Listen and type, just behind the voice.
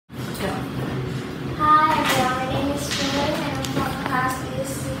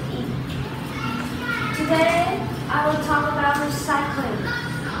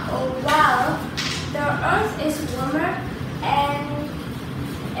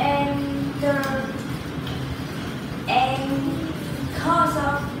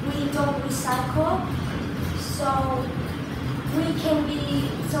so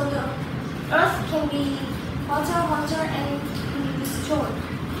the earth can be hotter and can be destroyed.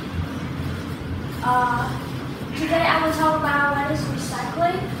 Today I will talk about what is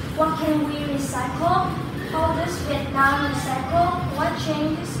recycling, what can we recycle, how does Vietnam recycle, what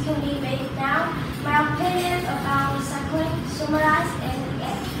changes can be made now, my opinion about recycling, summarized and the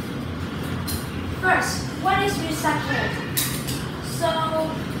end. First, what is recycling? So,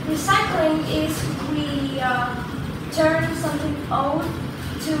 recycling is we turn something old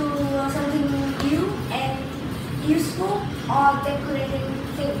to something new and useful or decorating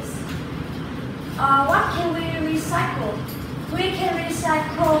things. What can we recycle? We can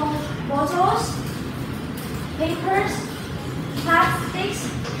recycle bottles, papers, plastics,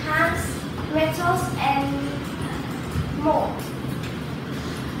 cans, metals, and more.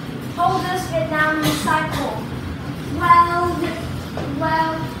 How does Vietnam recycle? Well,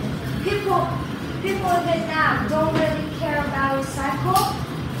 people in Vietnam don't really care about recycle,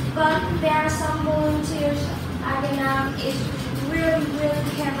 but there are some volunteers in Vietnam is really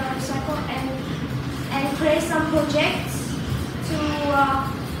care about recycle and create some projects to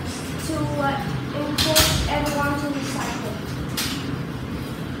encourage everyone to recycle.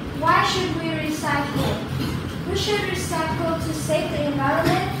 Why should we recycle? We should recycle to save the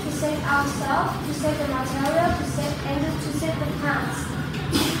environment, to save ourselves, to save the material, to save the plants.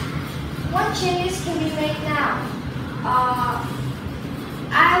 What changes can be made now?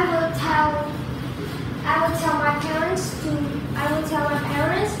 I will tell my parents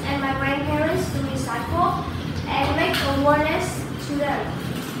and my grandparents to recycle and make awareness to them.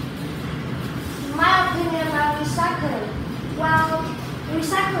 My opinion about recycling. Well,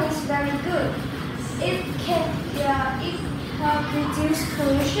 recycling is very good. It help reduce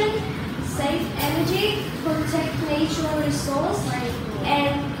pollution, save energy, protect natural resources,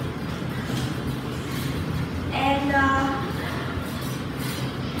 and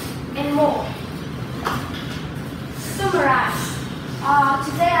more. Summarize.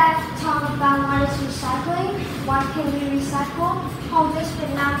 Today I've talked about what is recycling, what can we recycle, how does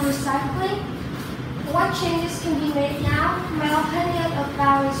Vietnam recycling, what changes can be made now, my opinion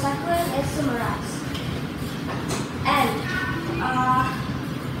about recycling, and summarize. And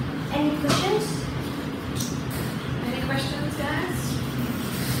any questions? Any questions, guys?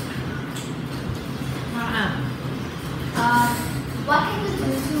 What can we do to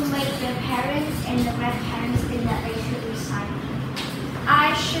make the parents and the grandparents think that they should recycle?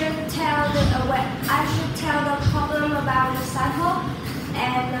 I should tell the problem about recycle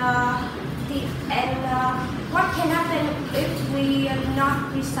and what can happen if we are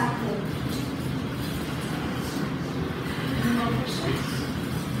not recycling. Any more questions?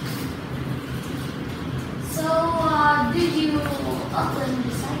 So, do you often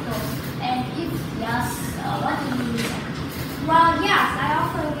recycle? And if yes, what do you recycle? Well, yes, I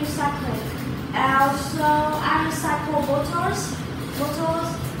often recycle. Also, I recycle bottles,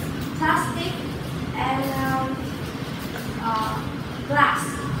 plastic, and glass.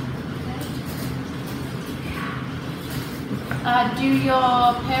 Do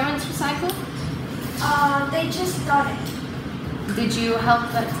your parents recycle? They just started. Did you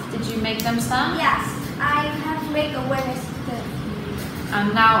help them? Did you make them start? Yes, I have made awareness to them.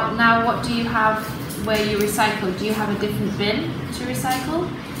 And now what do you have where you recycle? Do you have a different bin to recycle?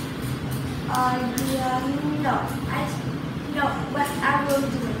 No, but I will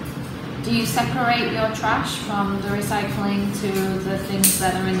do it. Do you separate your trash from the recycling to the things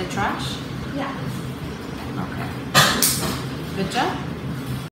that are in the trash? Yeah. Okay. Good job.